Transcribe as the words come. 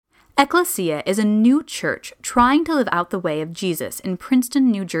Ecclesia is a new church trying to live out the way of Jesus in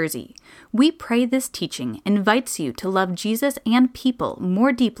Princeton, New Jersey. We pray this teaching invites you to love Jesus and people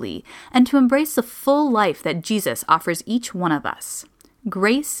more deeply and to embrace the full life that Jesus offers each one of us.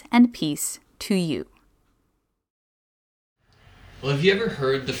 Grace and peace to you. Well, have you ever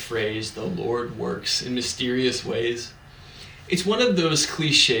heard the phrase, "The Lord works in mysterious ways"? It's one of those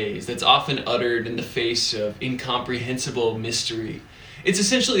cliches that's often uttered in the face of incomprehensible mystery. It's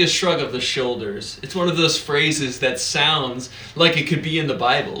essentially a shrug of the shoulders. It's one of those phrases that sounds like it could be in the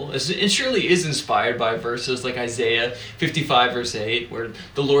Bible. It surely is inspired by verses like Isaiah 55 verse 8, where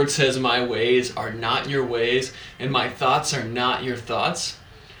the Lord says, "My ways are not your ways, and my thoughts are not your thoughts."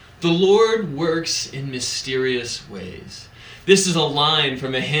 The Lord works in mysterious ways. This is a line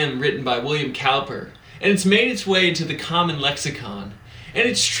from a hymn written by William Cowper, and it's made its way into the common lexicon. And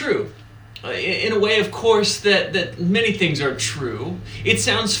it's true. In a way, of course, that many things are true. It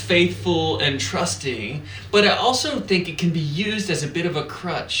sounds faithful and trusting, but I also think it can be used as a bit of a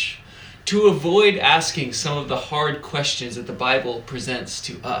crutch to avoid asking some of the hard questions that the Bible presents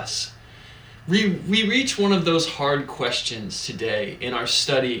to us. We reach one of those hard questions today in our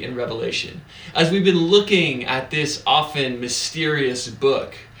study in Revelation. As we've been looking at this often mysterious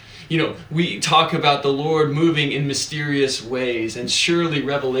book, we talk about the Lord moving in mysterious ways, and surely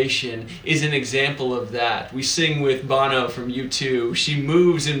Revelation is an example of that. We sing with Bono from U2, "She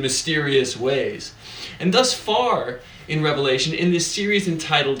moves in mysterious ways." And thus far in Revelation, in this series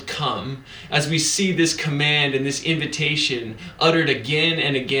entitled Come, as we see this command and this invitation uttered again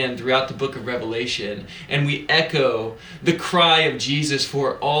and again throughout the book of Revelation, and we echo the cry of Jesus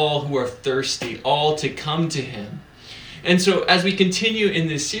for all who are thirsty, all to come to him. And so as we continue in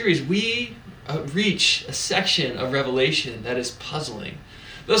this series, we reach a section of Revelation that is puzzling.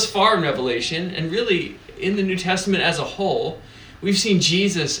 Thus far in Revelation, and really in the New Testament as a whole, we've seen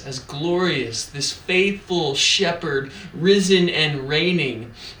Jesus as glorious, this faithful shepherd, risen and reigning,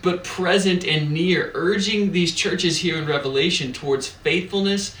 but present and near, urging these churches here in Revelation towards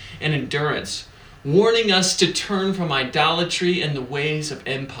faithfulness and endurance, warning us to turn from idolatry and the ways of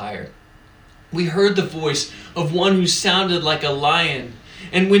empire. We heard the voice of one who sounded like a lion.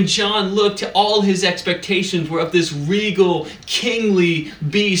 And when John looked, all his expectations were of this regal, kingly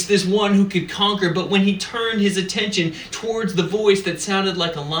beast, this one who could conquer. But when he turned his attention towards the voice that sounded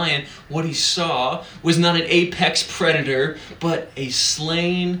like a lion, what he saw was not an apex predator, but a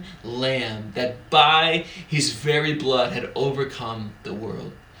slain lamb that by his very blood had overcome the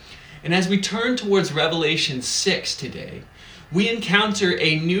world. And as we turn towards Revelation 6 today, we encounter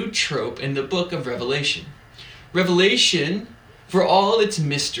a new trope in the book of Revelation. Revelation, for all its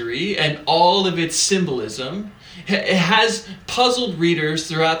mystery and all of its symbolism, it has puzzled readers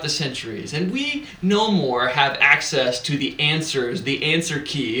throughout the centuries. And we no more have access to the answers, the answer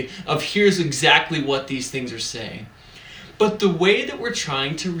key of here's exactly what these things are saying. But the way that we're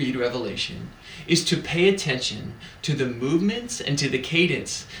trying to read Revelation is to pay attention to the movements and to the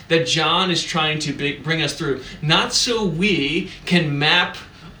cadence that John is trying to bring us through. Not so we can map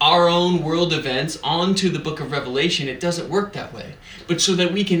our own world events onto the book of Revelation. It doesn't work that way. But so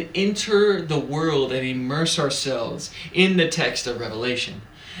that we can enter the world and immerse ourselves in the text of Revelation.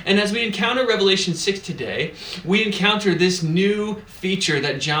 And as we encounter Revelation 6 today, we encounter this new feature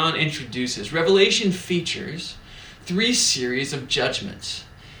that John introduces. Revelation features 3 series of judgments.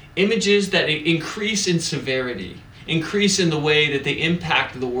 Images that increase in severity, increase in the way that they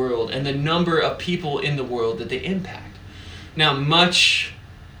impact the world and the number of people in the world that they impact. Now, much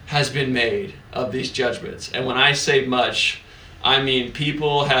has been made of these judgments. And when I say much, I mean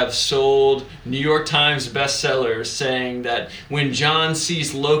people have sold New York Times bestsellers saying that when John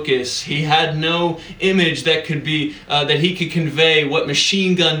sees locusts, he had no image that could be that he could convey what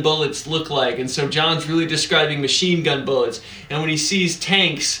machine gun bullets look like. And so John's really describing machine gun bullets. And when he sees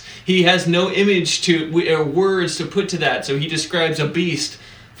tanks, he has no image or words to put to that. So he describes a beast.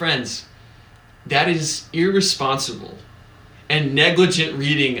 Friends, that is irresponsible and negligent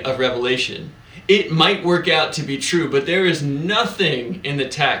reading of Revelation. It might work out to be true, but there is nothing in the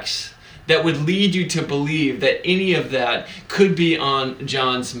text that would lead you to believe that any of that could be on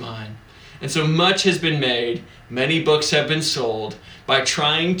John's mind. And so much has been made, many books have been sold by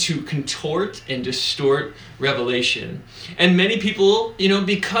trying to contort and distort Revelation. And many people,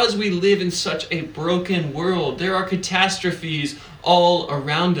 because we live in such a broken world, there are catastrophes all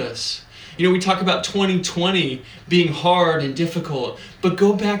around us. We talk about 2020 being hard and difficult, but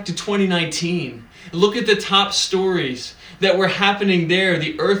go back to 2019. Look at the top stories that were happening there,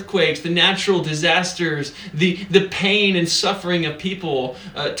 the earthquakes, the natural disasters, the pain and suffering of people.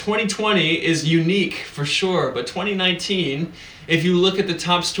 2020 is unique for sure, but 2019, if you look at the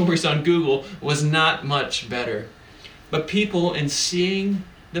top stories on Google, was not much better. But people, in seeing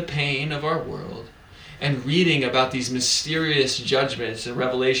the pain of our world and reading about these mysterious judgments in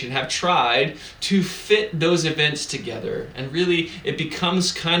Revelation, have tried to fit those events together. And really, it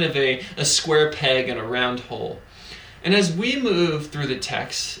becomes kind of a square peg in a round hole. And as we move through the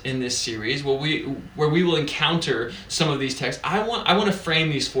texts in this series, where we will encounter some of these texts, I want to frame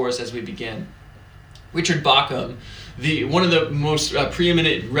these for us as we begin. Richard Bauckham, one of the most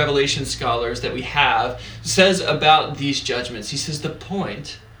preeminent Revelation scholars that we have, says about these judgments, he says the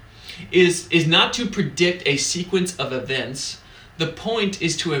point is not to predict a sequence of events. The point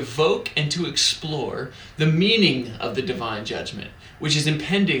is to evoke and to explore the meaning of the divine judgment, which is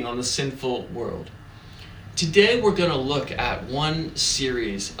impending on the sinful world. Today we're going to look at one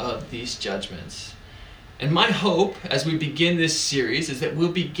series of these judgments. And my hope as we begin this series is that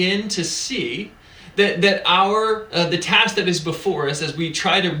we'll begin to see that the task that is before us as we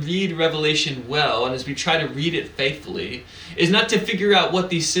try to read Revelation well and as we try to read it faithfully is not to figure out what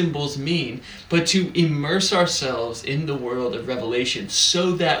these symbols mean, but to immerse ourselves in the world of Revelation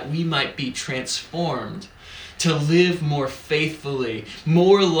so that we might be transformed to live more faithfully,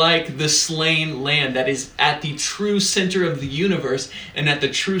 more like the slain lamb that is at the true center of the universe and at the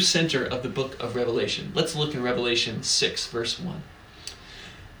true center of the book of Revelation. Let's look in Revelation 6, verse 1.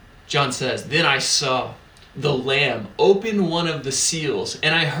 John says, "Then I saw the Lamb open one of the seals,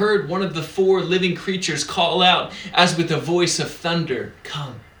 and I heard one of the 4 living creatures call out as with a voice of thunder,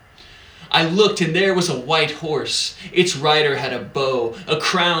 'Come.' I looked, and there was a white horse. Its rider had a bow. A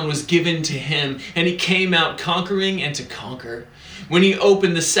crown was given to him, and he came out conquering and to conquer. When he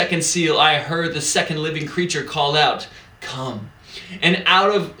opened the second seal, I heard the second living creature call out, 'Come.' And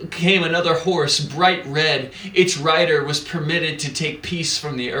came another horse, bright red. Its rider was permitted to take peace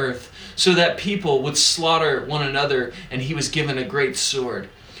from the earth, so that people would slaughter one another, and he was given a great sword.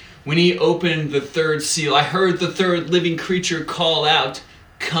 When he opened the third seal, I heard the third living creature call out,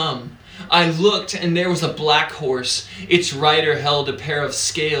 'Come.' I looked, and there was a black horse. Its rider held a pair of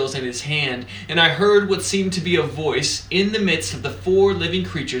scales in his hand, and I heard what seemed to be a voice in the midst of the 4 living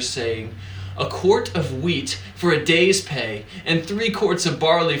creatures saying, 'A quart of wheat for a day's pay, and 3 quarts of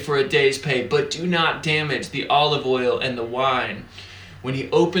barley for a day's pay, but do not damage the olive oil and the wine.' When he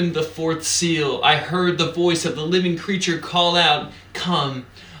opened the 4th seal, I heard the voice of the living creature call out, 'Come.'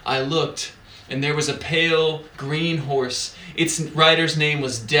 I looked, and there was a pale green horse. Its rider's name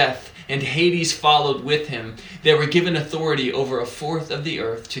was Death, and Hades followed with him. They were given authority over 1/4 of the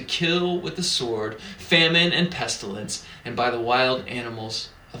earth to kill with the sword, famine and pestilence, and by the wild animals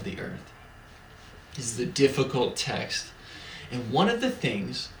of the earth." This is a difficult text. And one of the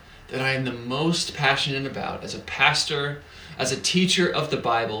things that I am the most passionate about as a pastor, as a teacher of the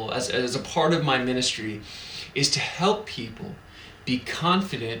Bible, as a part of my ministry, is to help people be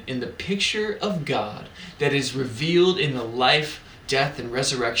confident in the picture of God that is revealed in the life, death, and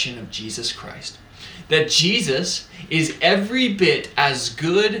resurrection of Jesus Christ. That Jesus is every bit as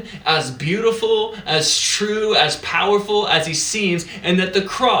good, as beautiful, as true, as powerful as he seems, and that the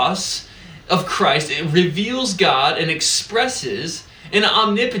cross of Christ, it reveals God and expresses an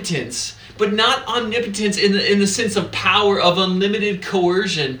omnipotence, but not omnipotence in the sense of power of unlimited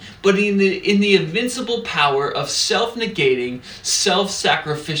coercion, but in the invincible power of self-negating,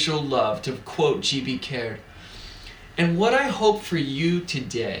 self-sacrificial love, to quote G.B. Caird. And what I hope for you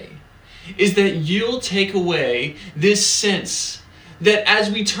today is that you'll take away this sense that as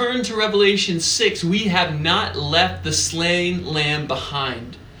we turn to Revelation 6, we have not left the slain lamb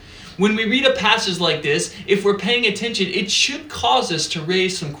behind. When we read a passage like this, if we're paying attention, it should cause us to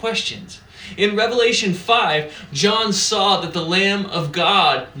raise some questions. In Revelation 5, John saw that the Lamb of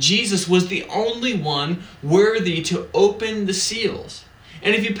God, Jesus, was the only one worthy to open the seals.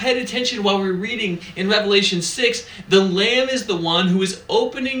 And if you paid attention while we're reading in Revelation 6, the Lamb is the one who is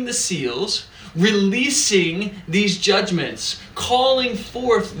opening the seals, releasing these judgments, calling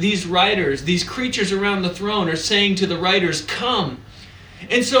forth these riders. These creatures around the throne are saying to the riders, "Come."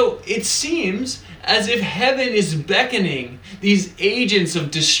 And so it seems as if heaven is beckoning these agents of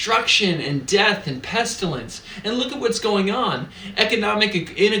destruction and death and pestilence. And look at what's going on. Economic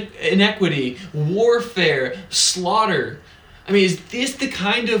inequity, warfare, slaughter. I mean, is this the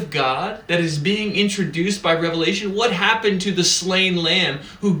kind of God that is being introduced by Revelation? What happened to the slain lamb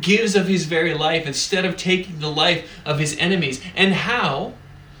who gives of his very life instead of taking the life of his enemies? And how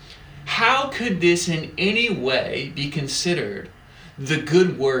could this in any way be considered the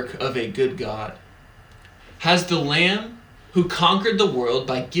good work of a good God? Has the Lamb who conquered the world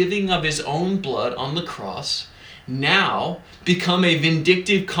by giving of his own blood on the cross now become a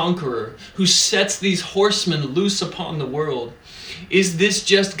vindictive conqueror who sets these horsemen loose upon the world? Is this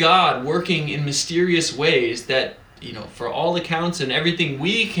just God working in mysterious ways that, for all accounts and everything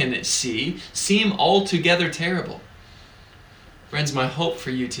we can see, seem altogether terrible? Friends, my hope for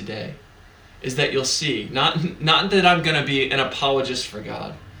you today is that you'll see, not that I'm going to be an apologist for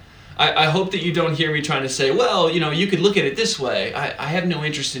God. I hope that you don't hear me trying to say, well, you could look at it this way. I have no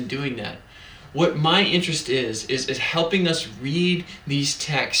interest in doing that. What my interest is helping us read these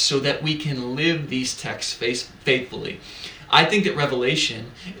texts so that we can live these texts faithfully. I think that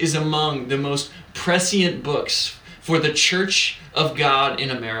Revelation is among the most prescient books for the Church of God in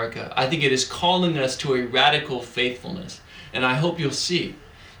America. I think it is calling us to a radical faithfulness. And I hope you'll see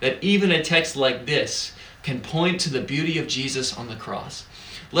that even a text like this can point to the beauty of Jesus on the cross.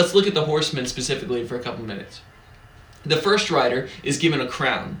 Let's look at the horsemen specifically for a couple minutes. The first rider is given a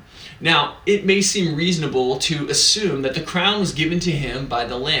crown. Now, it may seem reasonable to assume that the crown was given to him by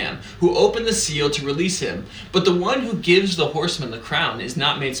the Lamb, who opened the seal to release him. But the one who gives the horseman the crown is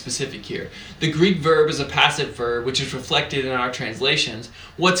not made specific here. The Greek verb is a passive verb, which is reflected in our translations.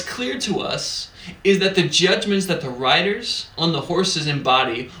 What's clear to us is that the judgments that the riders on the horses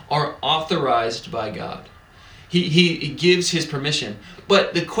embody are authorized by God. He gives his permission.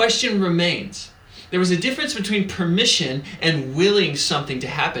 But the question remains, there was a difference between permission and willing something to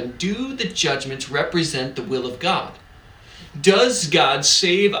happen. Do the judgments represent the will of God? Does God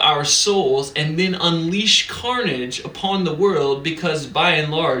save our souls and then unleash carnage upon the world because, by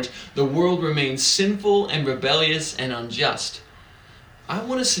and large, the world remains sinful and rebellious and unjust? I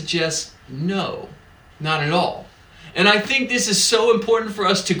want to suggest no, not at all. And I think this is so important for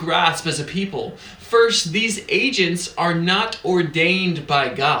us to grasp as a people. First, these agents are not ordained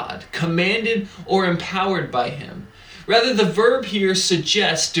by God, commanded or empowered by Him. Rather, the verb here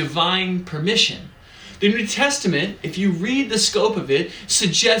suggests divine permission. The New Testament, if you read the scope of it,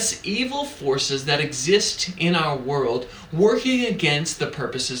 suggests evil forces that exist in our world working against the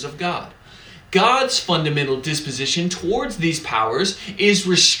purposes of God. God's fundamental disposition towards these powers is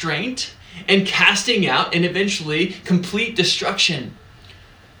restraint and casting out and eventually complete destruction.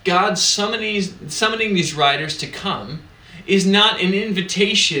 God summoning these riders to come is not an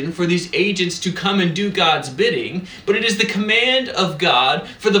invitation for these agents to come and do God's bidding, but it is the command of God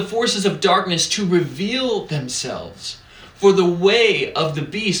for the forces of darkness to reveal themselves, for the way of the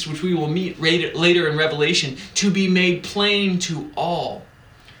beast, which we will meet later in Revelation, to be made plain to all.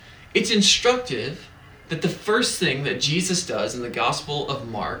 It's instructive that the first thing that Jesus does in the Gospel of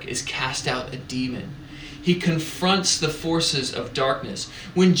Mark is cast out a demon. He confronts the forces of darkness.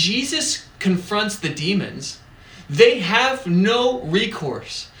 When Jesus confronts the demons, they have no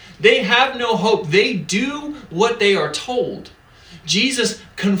recourse. They have no hope. They do what they are told. Jesus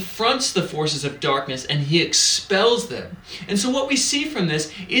confronts the forces of darkness and he expels them. And so what we see from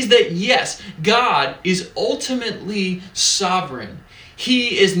this is that yes, God is ultimately sovereign.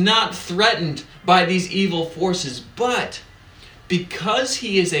 He is not threatened by these evil forces, but because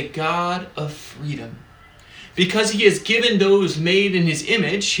he is a God of freedom, because he has given those made in his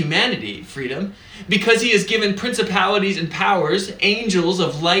image, humanity, freedom, because he has given principalities and powers, angels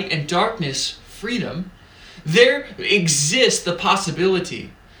of light and darkness, freedom, there exists the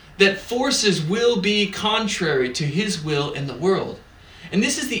possibility that forces will be contrary to his will in the world. And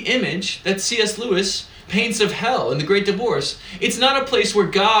this is the image that C.S. Lewis paints of hell in The Great Divorce. It's not a place where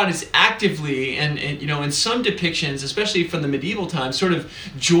God is actively and in some depictions, especially from the medieval times, sort of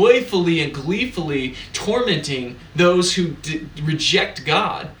joyfully and gleefully tormenting those who reject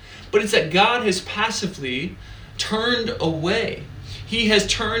God. But it's that God has passively turned away. He has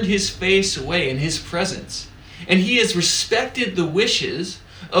turned his face away in his presence. And he has respected the wishes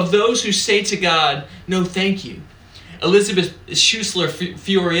of those who say to God, no thank you. Elizabeth Schussler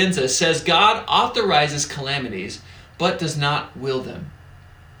Fiorenza says, God authorizes calamities, but does not will them.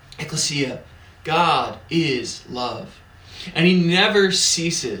 Ecclesia, God is love. And he never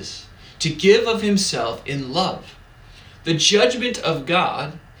ceases to give of himself in love. The judgment of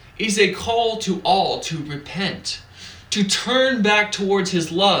God is a call to all to repent, to turn back towards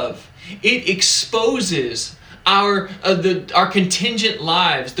his love. It exposes our contingent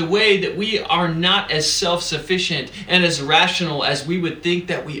lives, the way that we are not as self-sufficient and as rational as we would think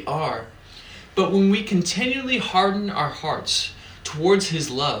that we are. But when we continually harden our hearts towards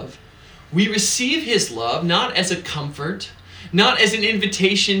his love, we receive his love not as a comfort, not as an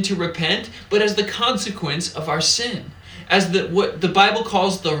invitation to repent, but as the consequence of our sin, as what the Bible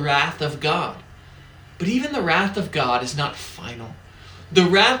calls the wrath of God. But even the wrath of God is not final. The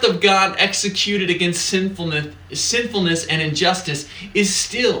wrath of God executed against sinfulness and injustice is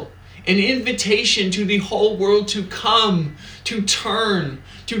still an invitation to the whole world to come, to turn,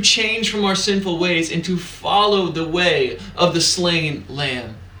 to change from our sinful ways, and to follow the way of the slain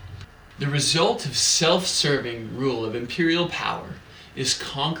Lamb. The result of self-serving rule of imperial power is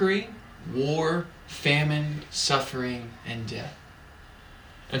conquering, war, famine, suffering, and death.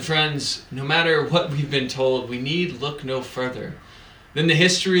 And friends, no matter what we've been told, we need look no further than the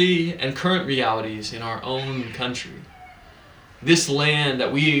history and current realities in our own country. This land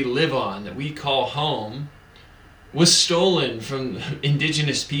that we live on, that we call home, was stolen from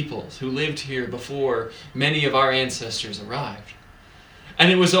indigenous peoples who lived here before many of our ancestors arrived.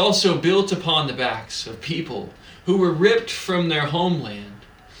 And it was also built upon the backs of people who were ripped from their homeland,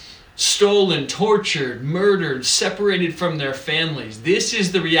 stolen, tortured, murdered, separated from their families. This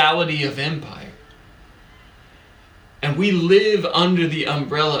is the reality of empire. And we live under the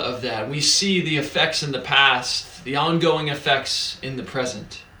umbrella of that. We see the effects in the past, the ongoing effects in the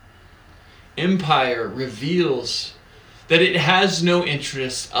present. Empire reveals that it has no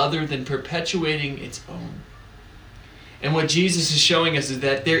interest other than perpetuating its own. And what Jesus is showing us is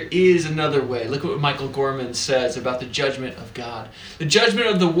that there is another way. Look at what Michael Gorman says about the judgment of God. The judgment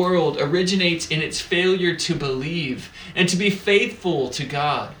of the world originates in its failure to believe and to be faithful to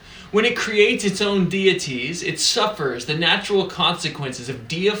God. When it creates its own deities, it suffers the natural consequences of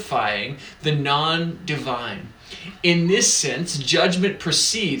deifying the non-divine. In this sense, judgment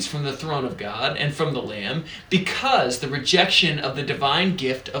proceeds from the throne of God and from the Lamb because the rejection of the divine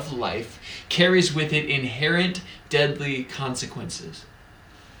gift of life carries with it inherent deadly consequences.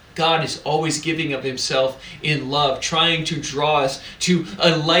 God is always giving of himself in love, trying to draw us to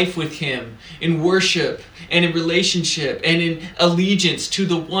a life with him in worship and in relationship and in allegiance to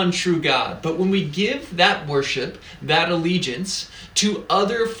the one true God. But when we give that worship, that allegiance to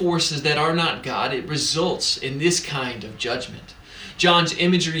other forces that are not God, it results in this kind of judgment. John's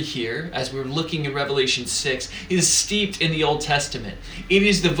imagery here, as we're looking at Revelation 6, is steeped in the Old Testament. It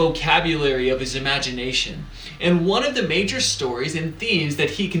is the vocabulary of his imagination. And one of the major stories and themes that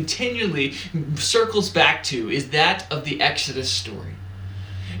he continually circles back to is that of the Exodus story.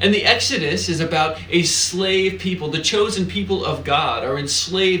 And the Exodus is about a slave people. The chosen people of God are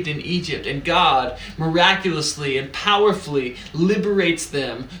enslaved in Egypt, and God miraculously and powerfully liberates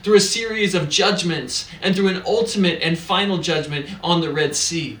them through a series of judgments and through an ultimate and final judgment on the Red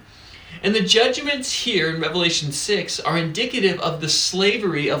Sea. And the judgments here in Revelation 6 are indicative of the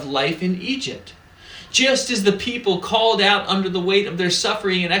slavery of life in Egypt. Just as the people called out under the weight of their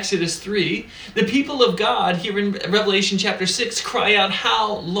suffering in Exodus 3, the people of God here in Revelation chapter 6 cry out,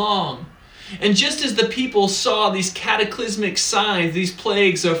 "How long?" And just as the people saw these cataclysmic signs, these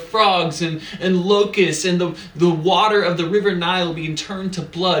plagues of frogs and locusts and the water of the river Nile being turned to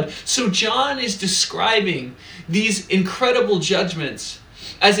blood, so John is describing these incredible judgments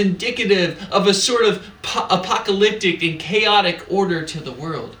as indicative of a sort of apocalyptic and chaotic order to the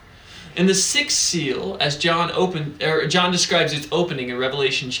world. And the sixth seal, as John describes its opening in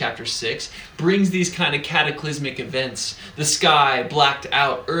Revelation chapter 6, brings these kind of cataclysmic events. The sky blacked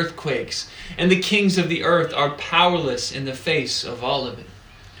out, earthquakes, and the kings of the earth are powerless in the face of all of it.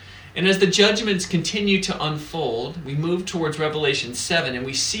 And as the judgments continue to unfold, we move towards Revelation 7, and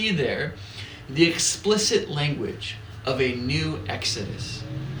we see there the explicit language of a new Exodus.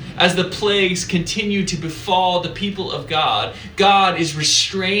 As the plagues continue to befall the people of God, God is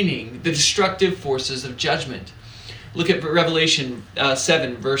restraining the destructive forces of judgment. Look at Revelation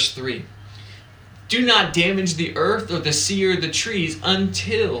 7, verse 3. "Do not damage the earth or the sea or the trees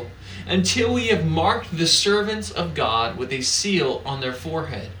until we have marked the servants of God with a seal on their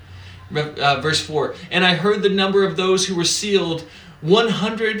forehead." Verse 4, "And I heard the number of those who were sealed,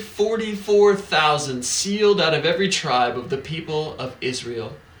 144,000, sealed out of every tribe of the people of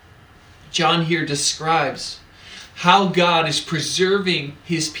Israel." John here describes how God is preserving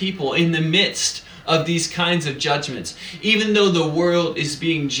his people in the midst of these kinds of judgments. Even though the world is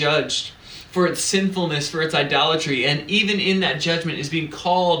being judged for its sinfulness, for its idolatry, and even in that judgment is being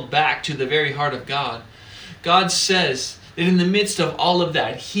called back to the very heart of God, God says that in the midst of all of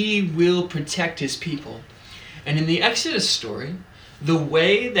that, he will protect his people. And in the Exodus story, the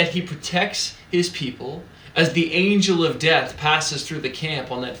way that he protects his people as the angel of death passes through the camp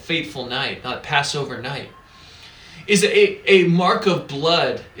on that fateful night, not Passover night, is a mark of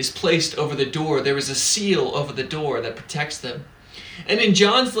blood is placed over the door. There is a seal over the door that protects them. And in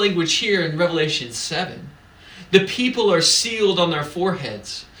John's language here in Revelation 7, the people are sealed on their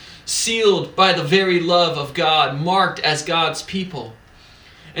foreheads, sealed by the very love of God, marked as God's people.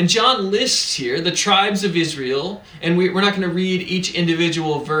 And John lists here the tribes of Israel, and we're not going to read each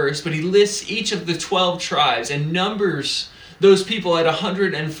individual verse, but he lists each of the 12 tribes and numbers those people at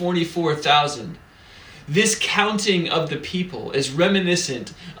 144,000. This counting of the people is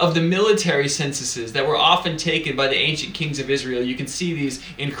reminiscent of the military censuses that were often taken by the ancient kings of Israel. You can see these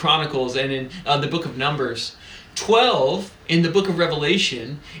in Chronicles and in the book of Numbers. 12 in the book of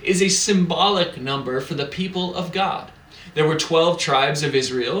Revelation is a symbolic number for the people of God. There were 12 tribes of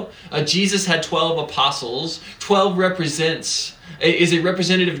Israel. Jesus had 12 apostles. 12 is a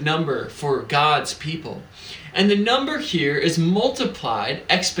representative number for God's people. And the number here is multiplied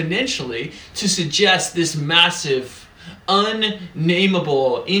exponentially to suggest this massive,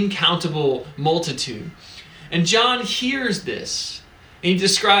 unnameable, incountable multitude. And John hears this, and he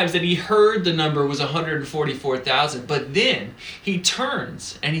describes that he heard the number was 144,000, but then he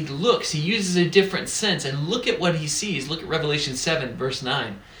turns and he looks, he uses a different sense, and look at what he sees. Look at Revelation 7, verse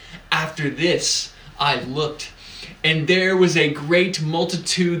 9. After this I looked, and there was a great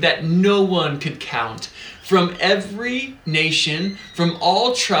multitude that no one could count, from every nation, from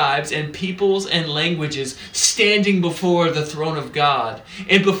all tribes and peoples and languages, standing before the throne of God.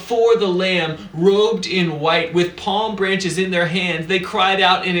 And before the Lamb, robed in white, with palm branches in their hands, they cried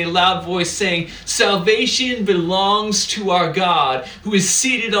out in a loud voice, saying, "Salvation belongs to our God, who is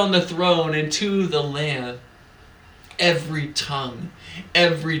seated on the throne, and to the Lamb." Every tongue,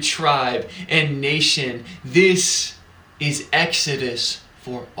 every tribe and nation, this is Exodus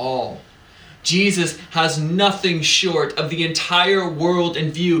for all. Jesus has nothing short of the entire world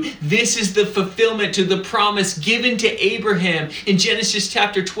in view. This is the fulfillment to the promise given to Abraham in Genesis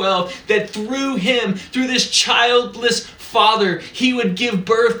chapter 12, that through him, through this childless father, he would give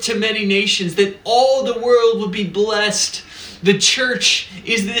birth to many nations, that all the world would be blessed. The church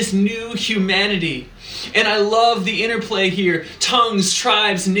is this new humanity. And I love the interplay here. Tongues,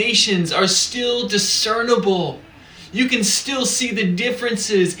 tribes, nations are still discernible. You can still see the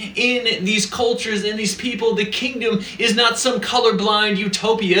differences in these cultures and these people. The kingdom is not some colorblind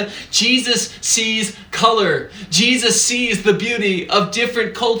utopia. Jesus sees color. Jesus sees the beauty of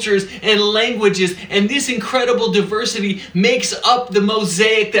different cultures and languages. And this incredible diversity makes up the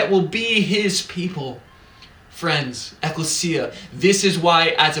mosaic that will be his people. Friends, ecclesia, this is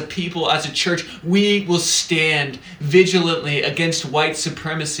why as a people, as a church, we will stand vigilantly against white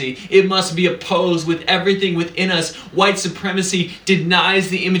supremacy. It must be opposed with everything within us. White supremacy denies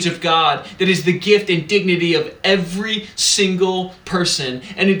the image of God that is the gift and dignity of every single person.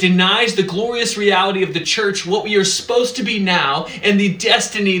 And it denies the glorious reality of the church, what we are supposed to be now, and the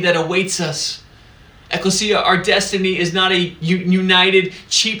destiny that awaits us. Ecclesia, our destiny is not a united,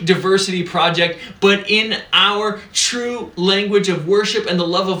 cheap diversity project, but in our true language of worship and the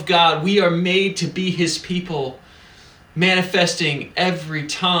love of God, we are made to be his people, manifesting every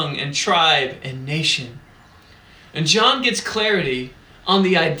tongue and tribe and nation. And John gets clarity on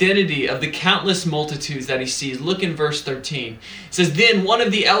the identity of the countless multitudes that he sees. Look in verse 13. It says, "Then one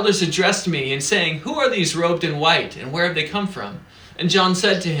of the elders addressed me and saying, 'Who are these robed in white, and where have they come from?' And John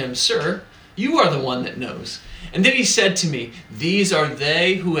said to him, 'Sir, you are the one that knows.' And then he said to me, 'These are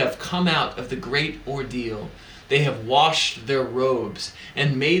they who have come out of the great ordeal. They have washed their robes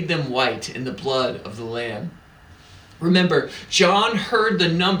and made them white in the blood of the Lamb.'" Remember, John heard the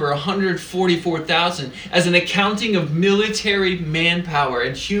number 144,000 as an accounting of military manpower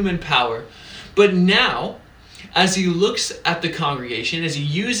and human power. But now, as he looks at the congregation, as he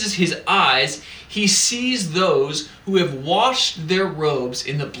uses his eyes, he sees those who have washed their robes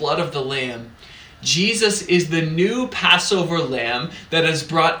in the blood of the Lamb. Jesus is the new Passover lamb that has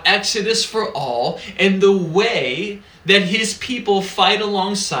brought exodus for all, and the way that his people fight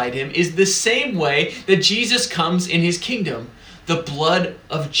alongside him is the same way that Jesus comes in his kingdom, the blood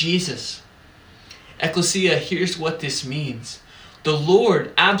of Jesus. Ecclesia, here's what this means. The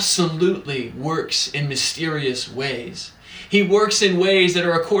Lord absolutely works in mysterious ways. He works in ways that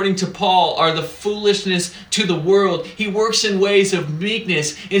are, according to Paul, are the foolishness to the world. He works in ways of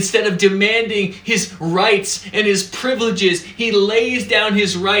meekness. Instead of demanding his rights and his privileges, he lays down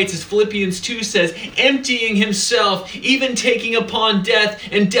his rights, as Philippians 2 says, emptying himself, even taking upon death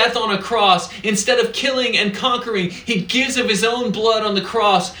and death on a cross. Instead of killing and conquering, he gives of his own blood on the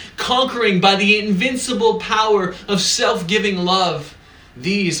cross, conquering by the invincible power of self-giving love.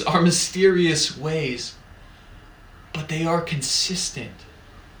 These are mysterious ways, but they are consistent.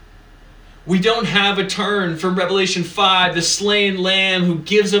 We don't have a turn from Revelation 5, the slain lamb who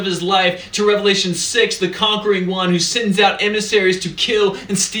gives of his life, to Revelation 6, the conquering one who sends out emissaries to kill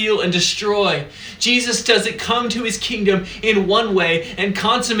and steal and destroy. Jesus doesn't come to his kingdom in one way and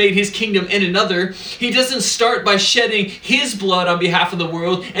consummate his kingdom in another. He doesn't start by shedding his blood on behalf of the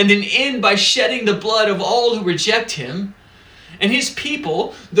world and then end by shedding the blood of all who reject him. And his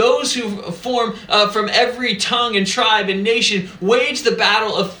people, those who form from every tongue and tribe and nation, wage the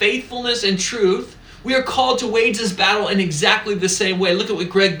battle of faithfulness and truth. We are called to wage this battle in exactly the same way. Look at what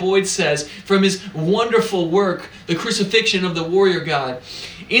Greg Boyd says from his wonderful work, The Crucifixion of the Warrior God.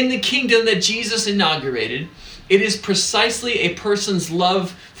 In the kingdom that Jesus inaugurated, it is precisely a person's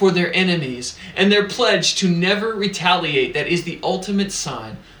love for their enemies and their pledge to never retaliate that is the ultimate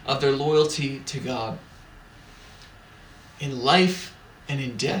sign of their loyalty to God. In life and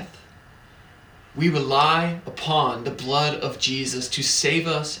in death, we rely upon the blood of Jesus to save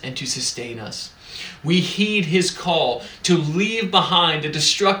us and to sustain us. We heed his call to leave behind the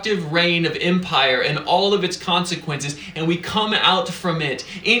destructive reign of empire and all of its consequences, and we come out from it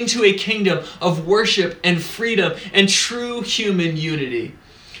into a kingdom of worship and freedom and true human unity.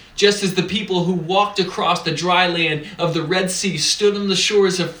 Just as the people who walked across the dry land of the Red Sea stood on the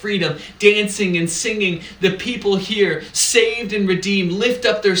shores of freedom, dancing and singing, the people here, saved and redeemed, lift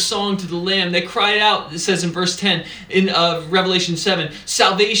up their song to the Lamb. They cried out, it says in verse 10 in Revelation 7,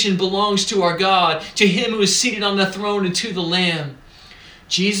 salvation belongs to our God, to him who is seated on the throne and to the Lamb.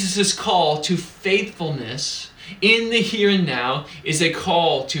 Jesus' call to faithfulness in the here and now is a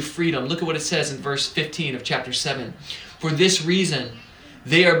call to freedom. Look at what it says in verse 15 of chapter 7. For this reason,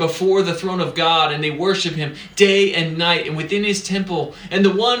 they are before the throne of God, and they worship him day and night and within his temple. And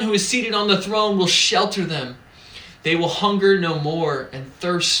the one who is seated on the throne will shelter them. They will hunger no more and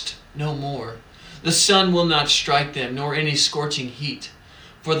thirst no more. The sun will not strike them, nor any scorching heat.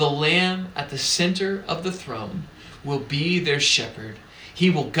 For the Lamb at the center of the throne will be their shepherd. He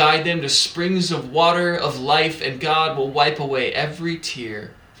will guide them to springs of water of life, and God will wipe away every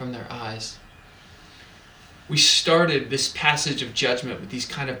tear from their eyes. We started this passage of judgment with these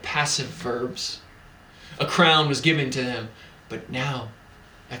kind of passive verbs. A crown was given to them, but now,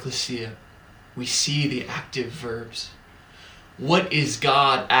 ecclesia, we see the active verbs. What is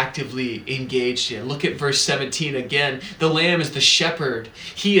God actively engaged in? Look at verse 17 again. The Lamb is the shepherd.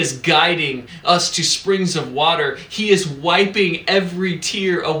 He is guiding us to springs of water. He is wiping every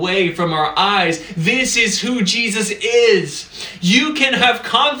tear away from our eyes. This is who Jesus is. You can have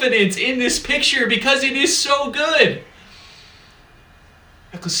confidence in this picture because it is so good.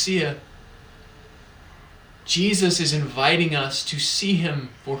 Ecclesia, Jesus is inviting us to see him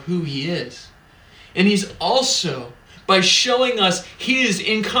for who he is. And he's also, by showing us his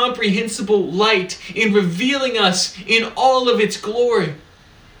incomprehensible light, in revealing us in all of its glory,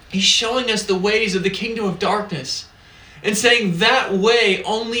 he's showing us the ways of the kingdom of darkness and saying that way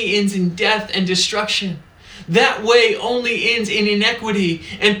only ends in death and destruction. That way only ends in inequity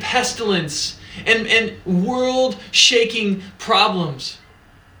and pestilence and world-shaking problems.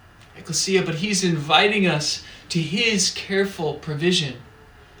 Ecclesia, but he's inviting us to his careful provision.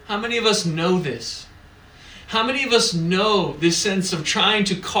 How many of us know this? How many of us know this sense of trying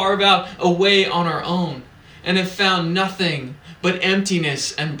to carve out a way on our own and have found nothing but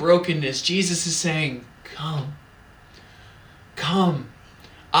emptiness and brokenness? Jesus is saying, come. Come.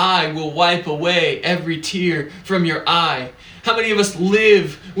 I will wipe away every tear from your eye. How many of us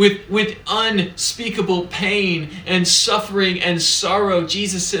live with unspeakable pain and suffering and sorrow?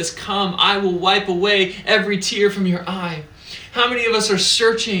 Jesus says, come, I will wipe away every tear from your eye. How many of us are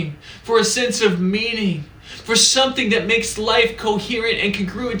searching for a sense of meaning, for something that makes life coherent and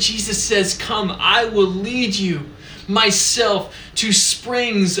congruent? Jesus says, come, I will lead you myself to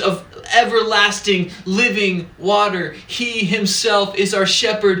springs of everlasting living water. He himself is our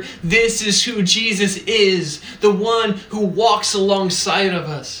shepherd. This is who Jesus is, the one who walks alongside of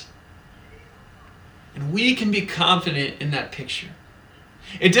us. And we can be confident in that picture.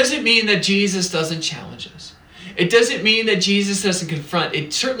 It doesn't mean that Jesus doesn't challenge us. It doesn't mean that Jesus doesn't confront.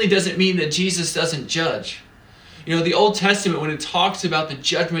 It certainly doesn't mean that Jesus doesn't judge. You know, the Old Testament, when it talks about the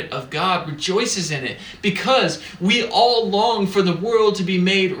judgment of God, rejoices in it because we all long for the world to be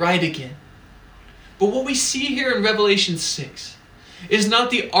made right again. But what we see here in Revelation 6 is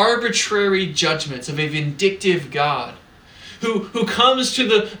not the arbitrary judgments of a vindictive God who comes to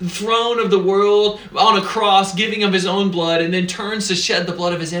the throne of the world on a cross, giving of his own blood, and then turns to shed the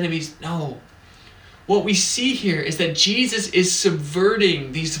blood of his enemies. No. What we see here is that Jesus is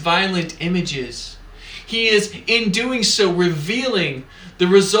subverting these violent images. He is, in doing so, revealing the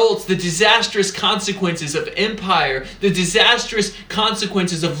results, the disastrous consequences of empire, the disastrous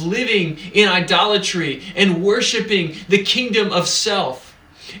consequences of living in idolatry and worshiping the kingdom of self.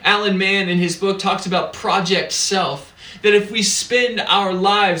 Alan Mann, in his book, talks about Project Self, that if we spend our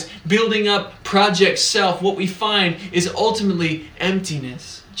lives building up Project Self, what we find is ultimately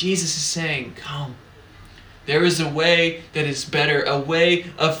emptiness. Jesus is saying, come. There is a way that is better, a way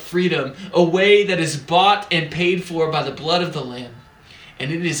of freedom, a way that is bought and paid for by the blood of the Lamb.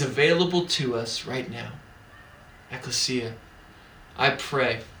 And it is available to us right now. Ecclesia, I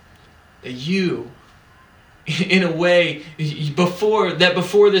pray that you, in a way,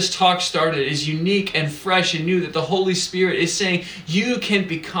 before this talk started, is unique and fresh and new, that the Holy Spirit is saying you can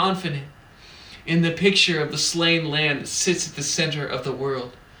be confident in the picture of the slain Lamb that sits at the center of the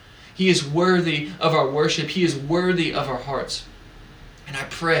world. He is worthy of our worship. He is worthy of our hearts. And I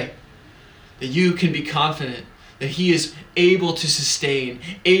pray that you can be confident that He is able to sustain,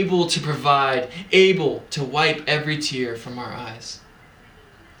 able to provide, able to wipe every tear from our eyes.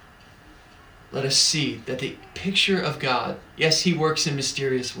 Let us see that the picture of God, yes, He works in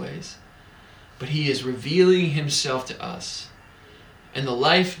mysterious ways, but He is revealing Himself to us. And the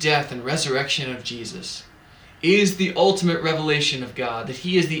life, death, and resurrection of Jesus is the ultimate revelation of God, that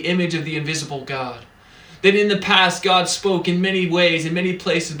He is the image of the invisible God. That in the past God spoke in many ways, in many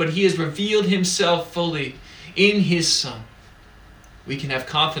places, but He has revealed Himself fully in His Son. We can have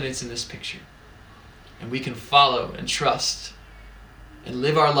confidence in this picture, and we can follow and trust and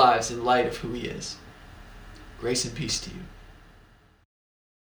live our lives in light of who He is. Grace and peace to you.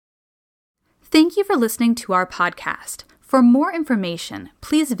 Thank you for listening to our podcast. For more information,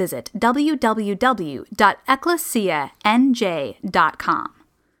 please visit www.ecclesianj.com.